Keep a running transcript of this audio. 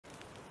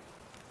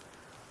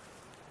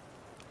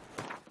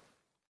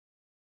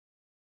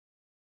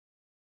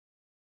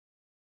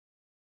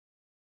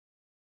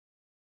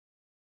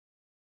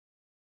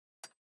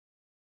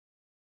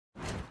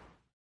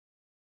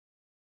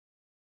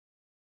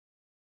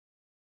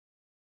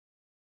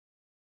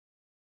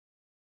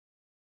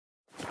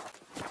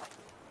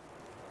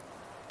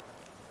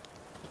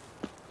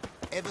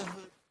Ever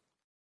heard?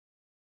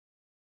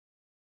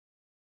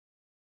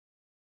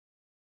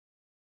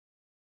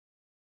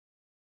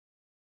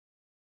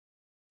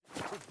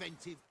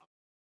 Preventive.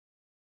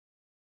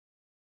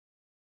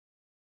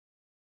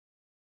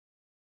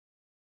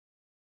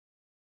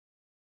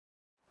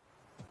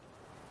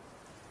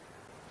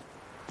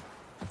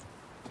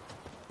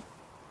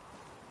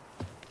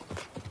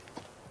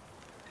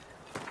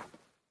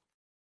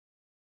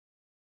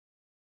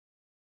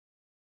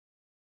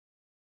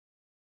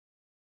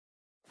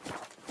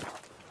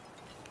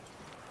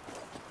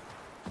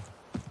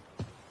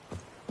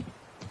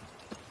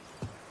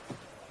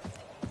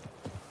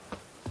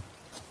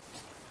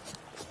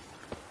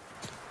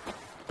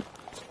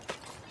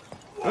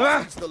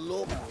 The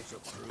locals are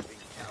proving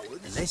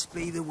cowards. Let's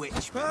be the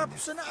witch.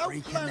 Perhaps an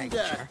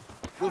outlander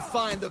will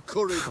find the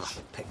courage.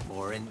 Pick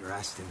more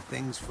interesting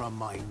things from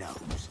my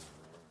nose.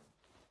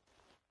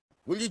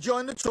 Will you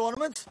join the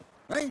tournament?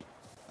 Eh?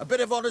 A bit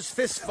of honest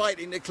fist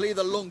fighting to clear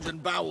the lungs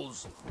and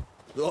bowels.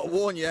 Though I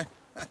warn you,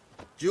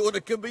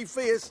 Jordan can be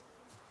fierce.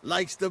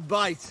 Likes to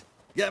bite.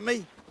 Get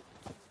me?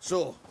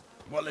 So,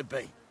 what'll it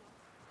be?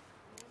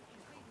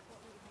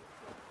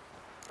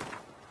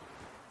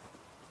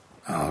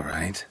 All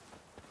right.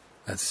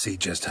 Let's see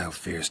just how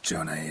fierce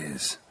Jonah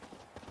is.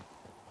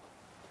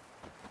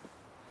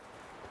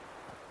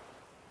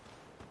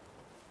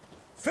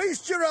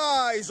 Feast your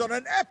eyes on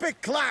an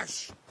epic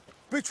clash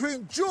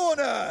between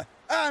Jonah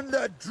and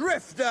the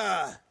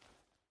Drifter.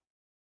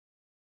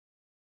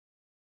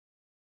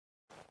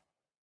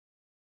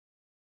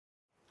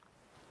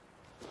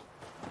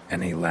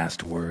 Any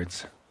last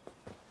words?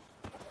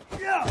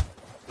 Yeah.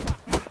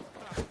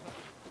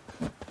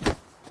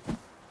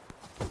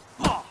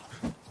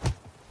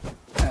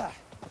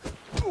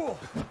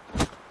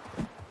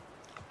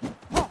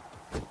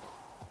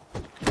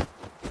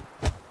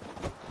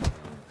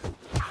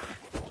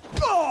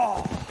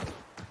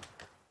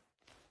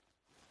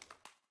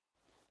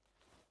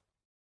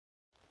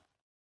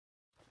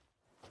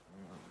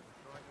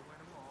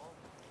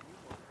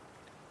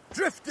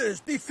 Drifters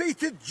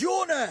defeated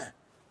Jonah!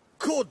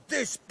 Could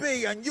this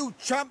be a new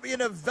champion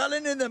of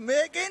Velen in the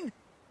making?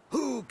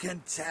 Who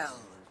can tell?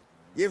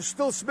 You've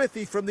still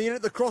Smithy from the Inn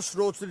at the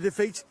Crossroads to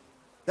defeat,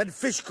 then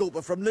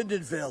Fishculper from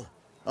Lindenville.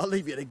 I'll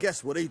leave you to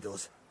guess what he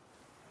does.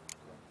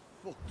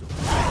 Fucked up.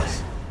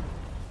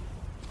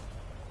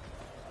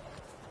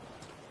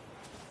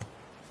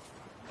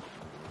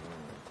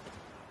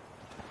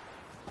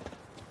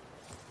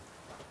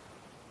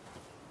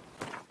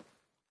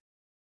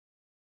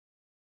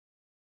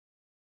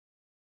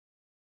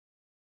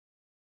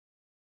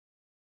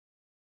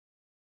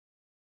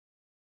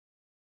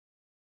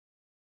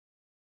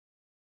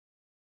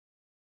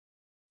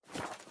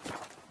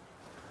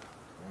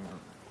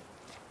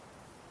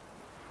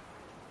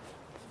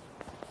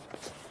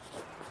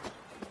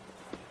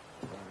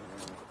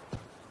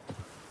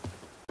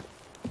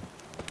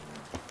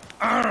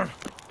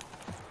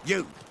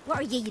 You! What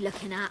are ye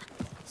looking at?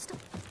 Stop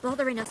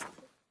bothering us.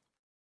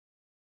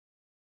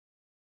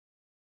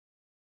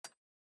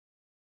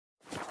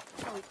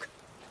 Folk.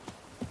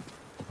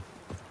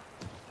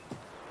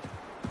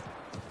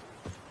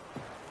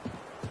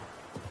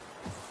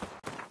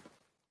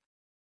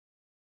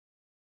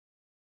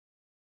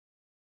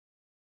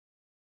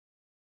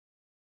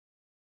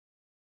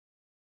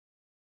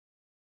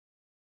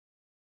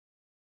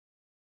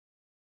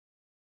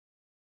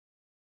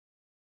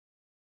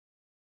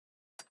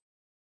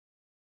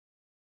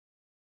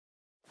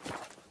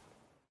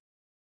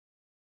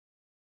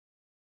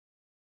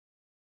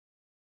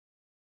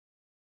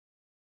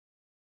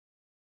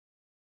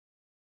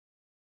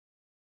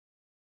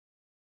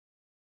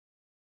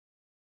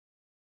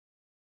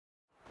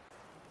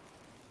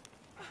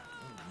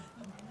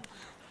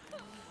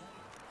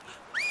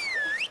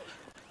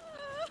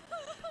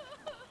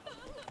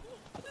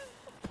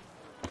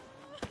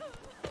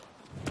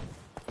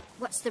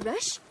 What's the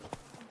rush?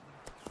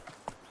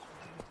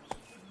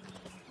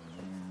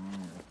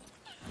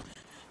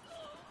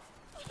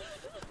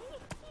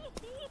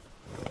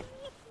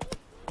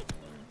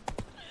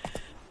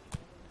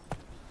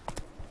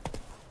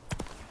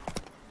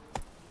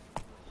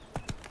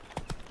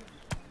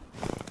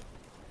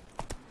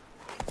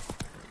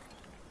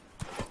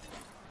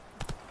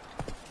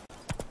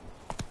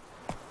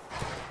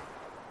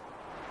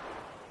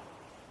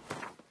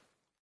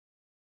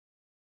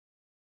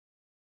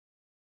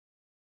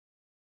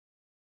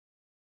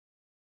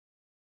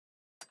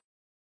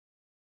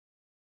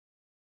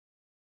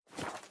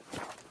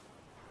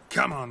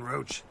 Come on,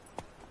 Roach.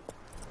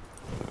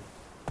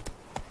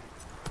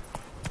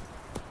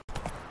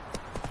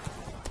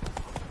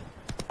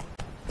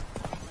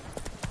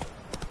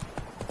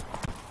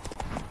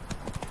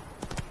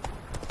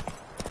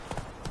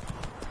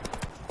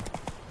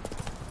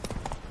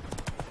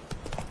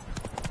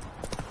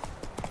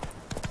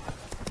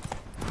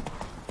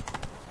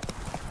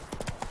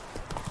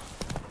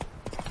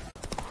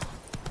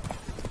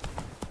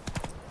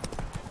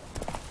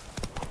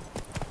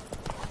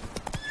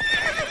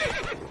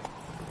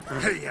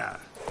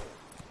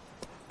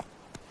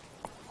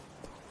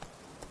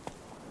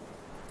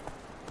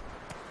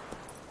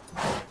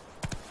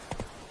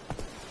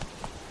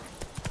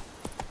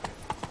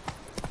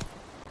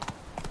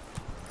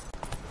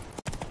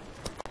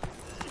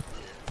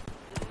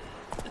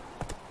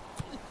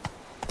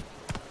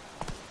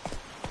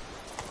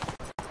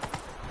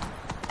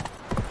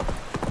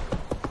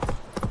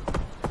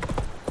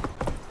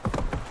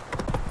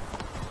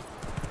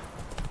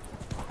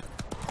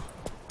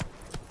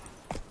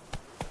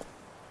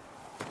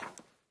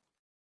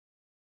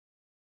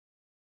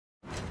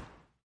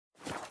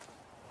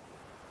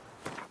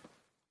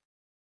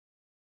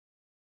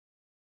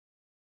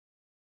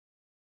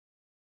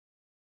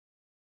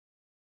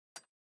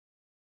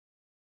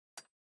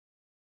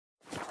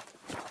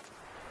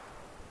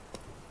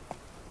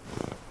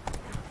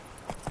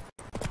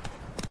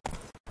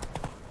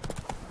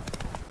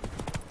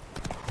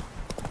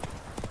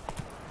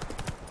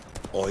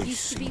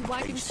 Used to be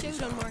wagon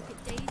shoot on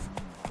market days.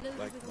 Loaded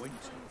like with all winter.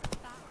 kinds of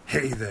fat.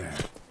 Hey there.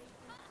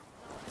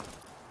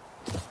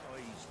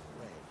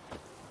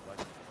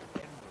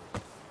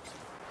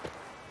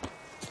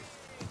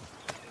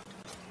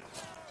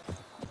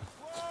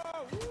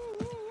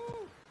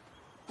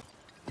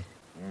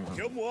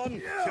 Come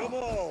on, come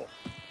on.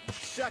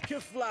 Sack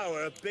of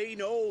flour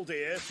been old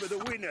here for the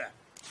winner.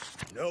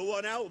 No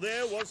one out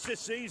there wants to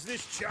seize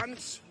this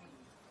chance?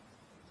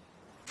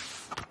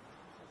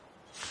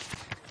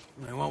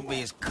 I won't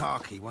be as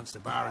cocky once the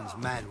Baron's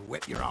men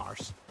whip your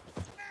arse.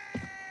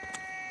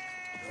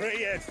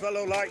 Grey-haired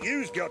fellow like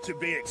you's got to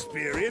be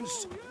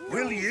experienced.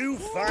 Will you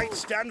fight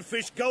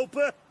Stanfish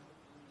Gulper?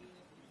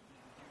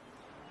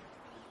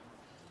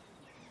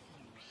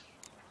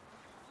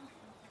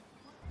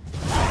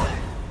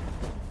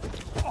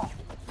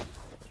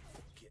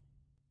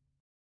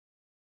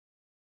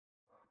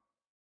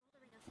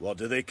 What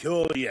do they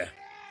call you?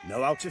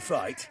 Know how to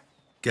fight?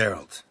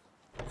 Geralt.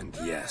 And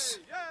yes.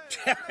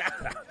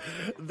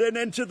 Then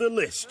enter the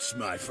lists,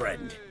 my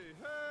friend.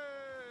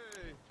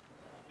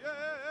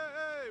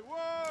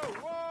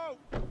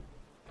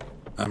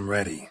 I'm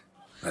ready.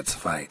 Let's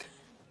fight.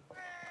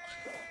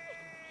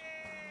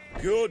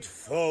 Good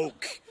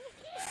folk.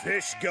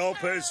 Fish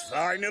Gulper's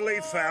finally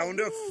found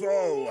a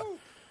foe.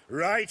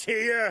 Right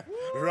here,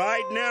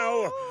 right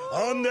now,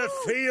 on the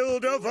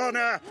field of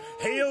honor,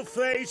 he'll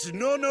face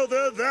none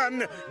other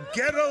than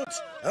Geralt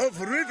of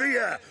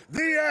Rivia,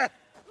 the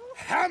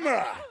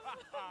Hammer.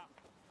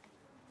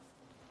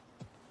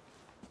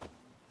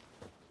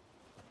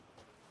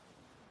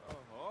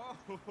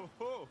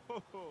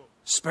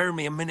 Spare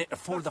me a minute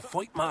before the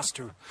fight,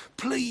 master.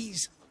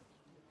 Please.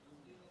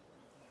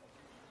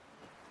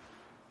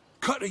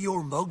 Cut of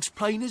your mugs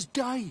plain as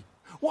day.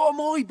 What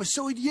am I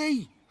beside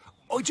ye?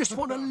 I just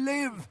want to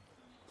live.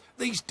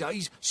 These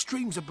days,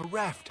 streams are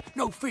bereft.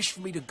 No fish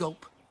for me to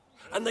gulp.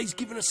 And they's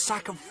given a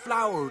sack of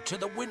flour to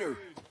the winner.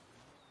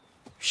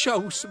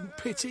 Show some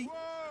pity.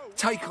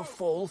 Take a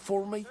fall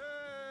for me.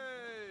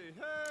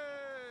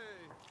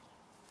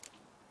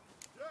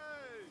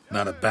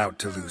 Not about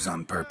to lose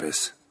on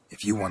purpose.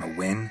 If you want to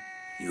win,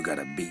 you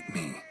gotta beat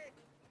me.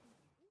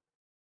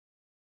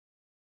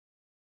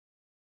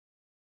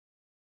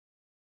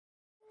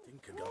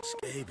 Think I got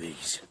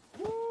scabies.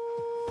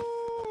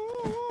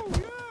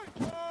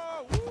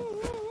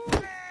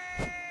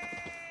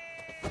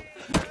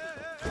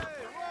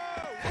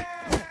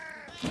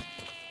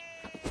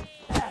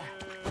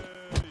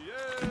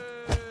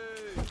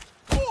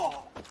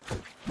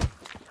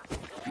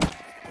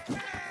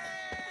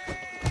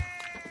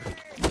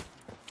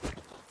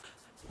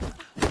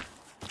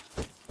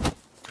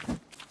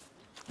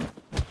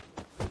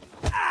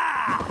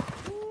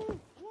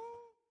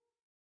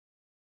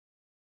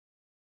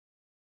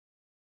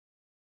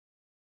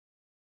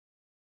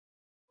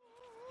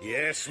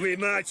 Yes, we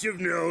might have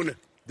known.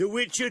 The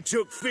Witcher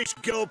took Fish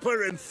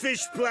Gulper and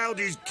fish ploughed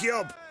his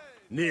gob.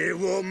 Near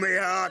warmed me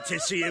heart to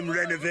see him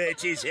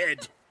renovate his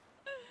head.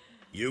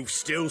 You've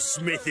still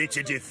Smithy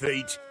to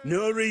defeat.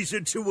 No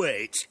reason to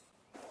wait.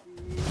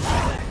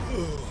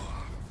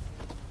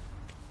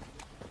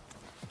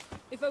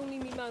 If only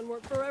me man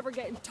weren't forever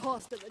getting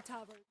tossed at the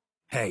tavern.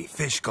 Hey,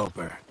 Fish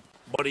Gulper.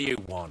 What do you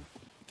want?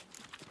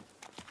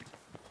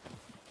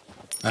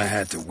 I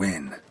had to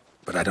win,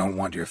 but I don't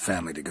want your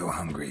family to go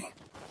hungry.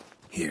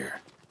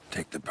 Here,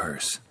 take the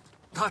purse.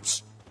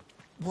 That's...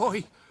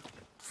 Why,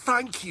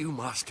 thank you,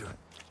 master.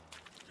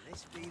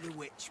 This be the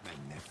Witchman,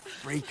 the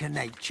freak of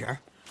nature.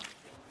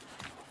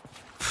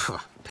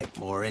 Pick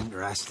more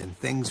interesting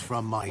things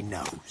from my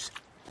nose.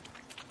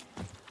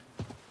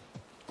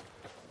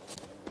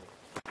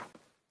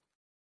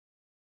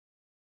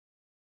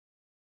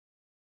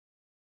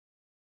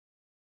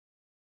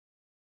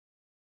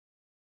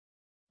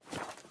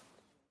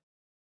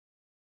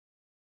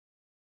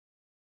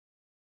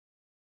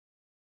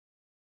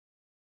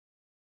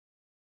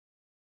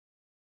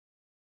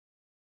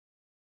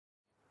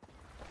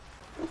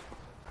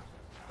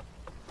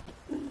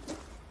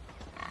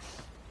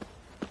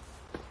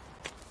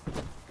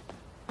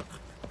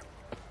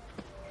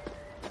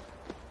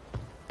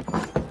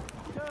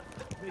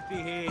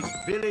 Here's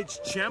village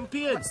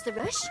champion. What's the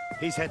rush?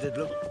 His headed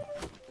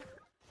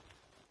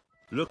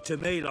look to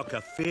me like a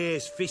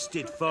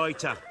fierce-fisted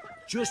fighter.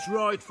 Just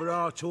right for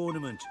our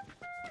tournament.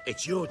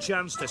 It's your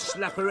chance to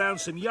slap around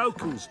some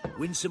yokels,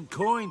 win some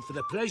coin for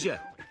the pleasure.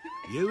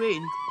 You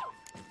in?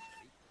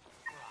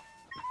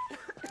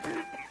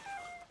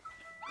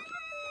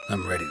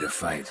 I'm ready to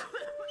fight.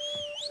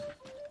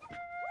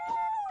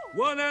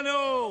 One and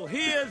all,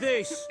 hear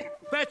this.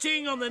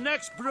 Betting on the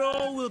next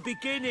brawl will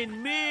begin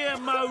in mere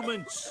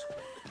moments.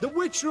 The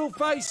Witcher will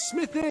face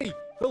Smithy.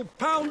 He'll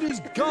pound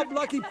his gob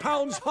like he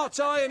pounds hot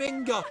iron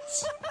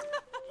ingots.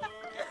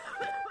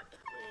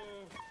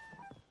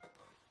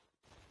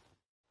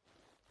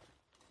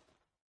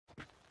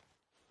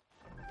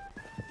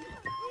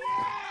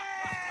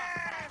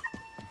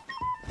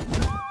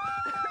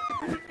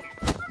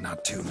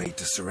 Not too late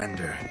to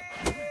surrender.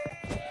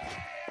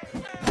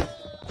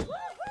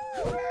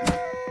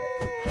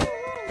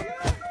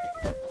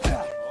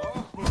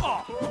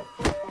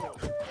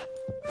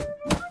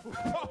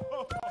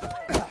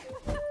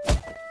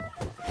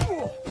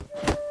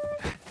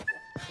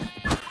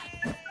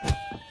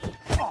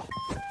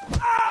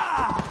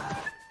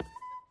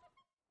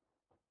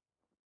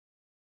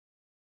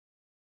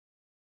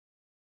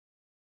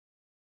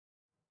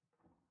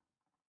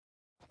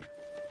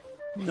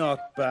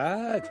 Not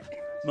bad.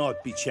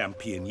 Might be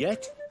champion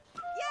yet.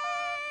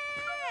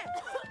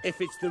 If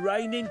it's the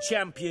reigning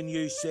champion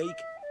you seek,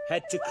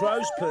 head to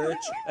Crow's Perch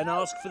and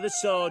ask for the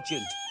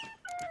sergeant.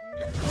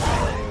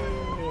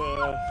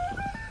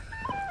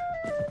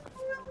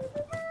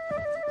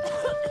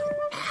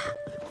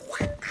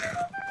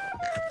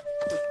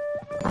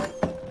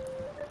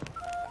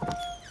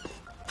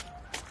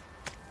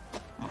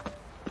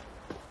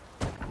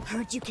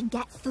 Heard you can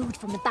get food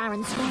from the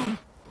Baron's men.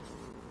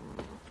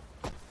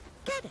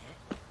 Get it?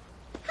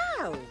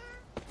 How?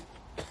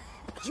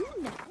 You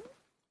know.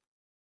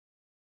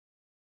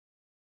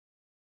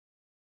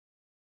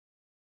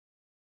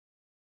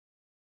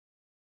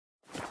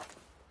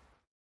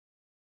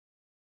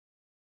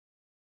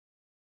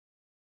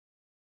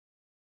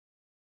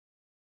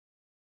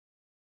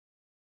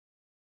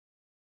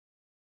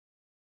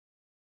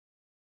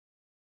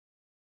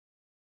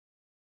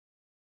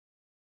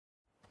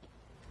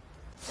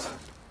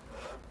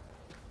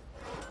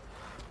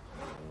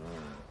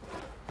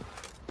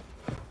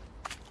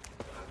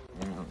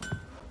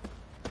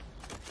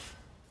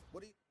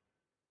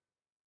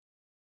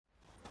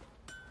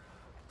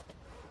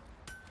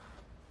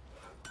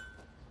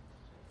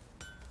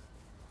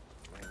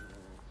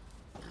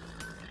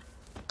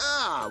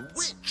 Ah,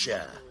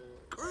 Witcher.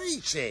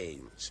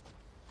 Greetings.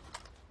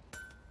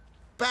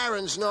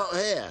 Baron's not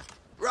here.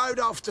 Rode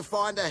off to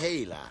find a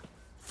healer.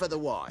 For the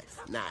wife,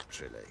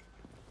 naturally.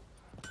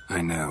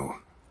 I know.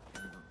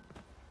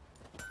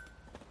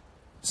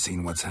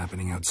 Seen what's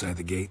happening outside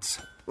the gates?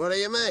 What do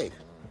you mean?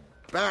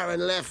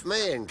 Baron left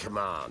me in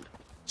command.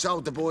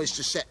 Told the boys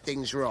to set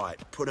things right,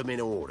 put them in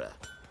order.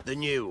 The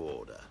new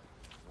order.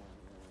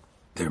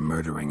 They're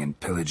murdering and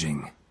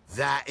pillaging.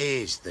 That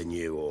is the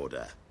new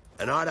order.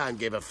 And I don't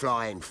give a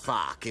flying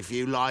fuck if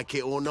you like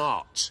it or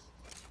not.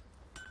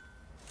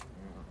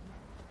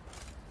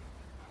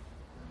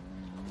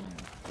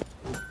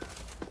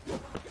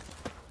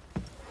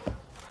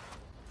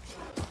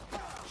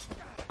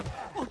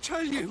 I'll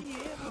tell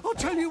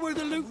you where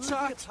the loot's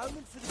at.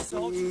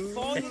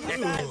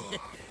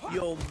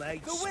 Your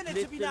mate split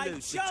the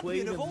loot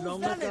between them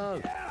long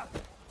ago.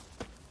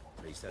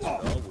 At least that's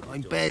what I would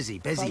I'm busy,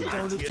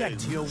 lad. Don't object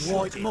to your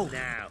white mug.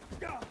 now.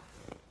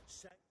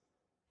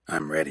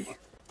 I'm ready.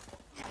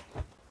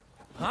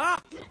 Huh?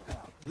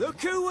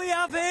 Look who we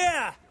have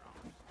here!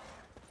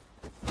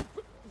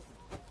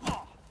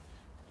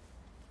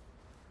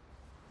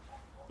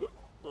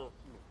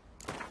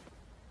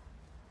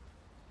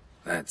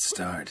 Let's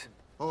start.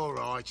 All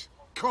right.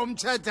 Come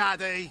to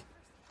Daddy.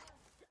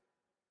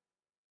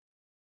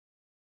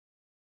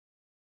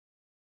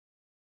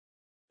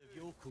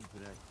 Your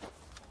company.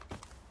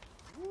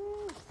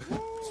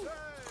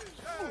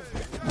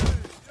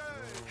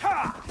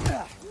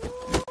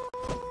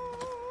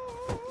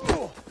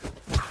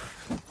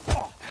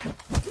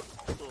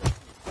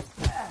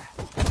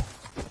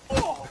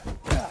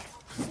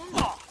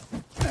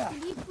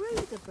 Will you brew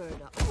the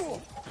bird up?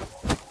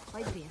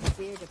 I'd be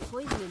afraid of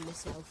poisoning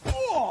myself.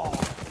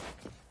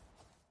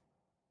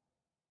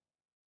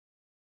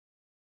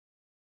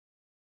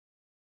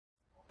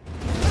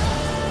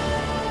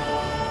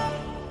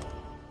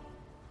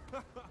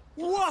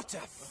 What a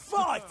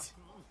fight!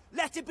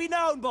 Let it be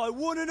known by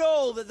one and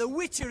all that the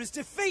Witcher has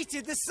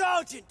defeated the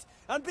Sergeant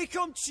and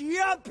become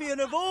champion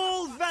of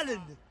all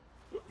Velen.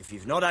 If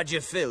you've not had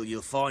your fill,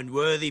 you'll find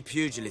worthy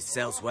pugilists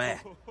elsewhere.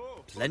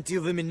 Plenty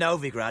of them in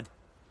Novigrad.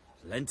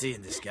 Plenty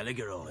in the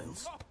Skelliger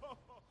Isles.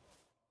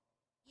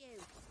 You,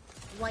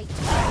 White.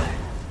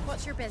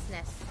 What's your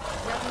business?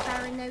 Let the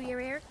Baron know you're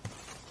here?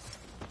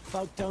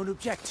 Folk don't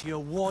object to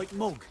your white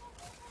mug.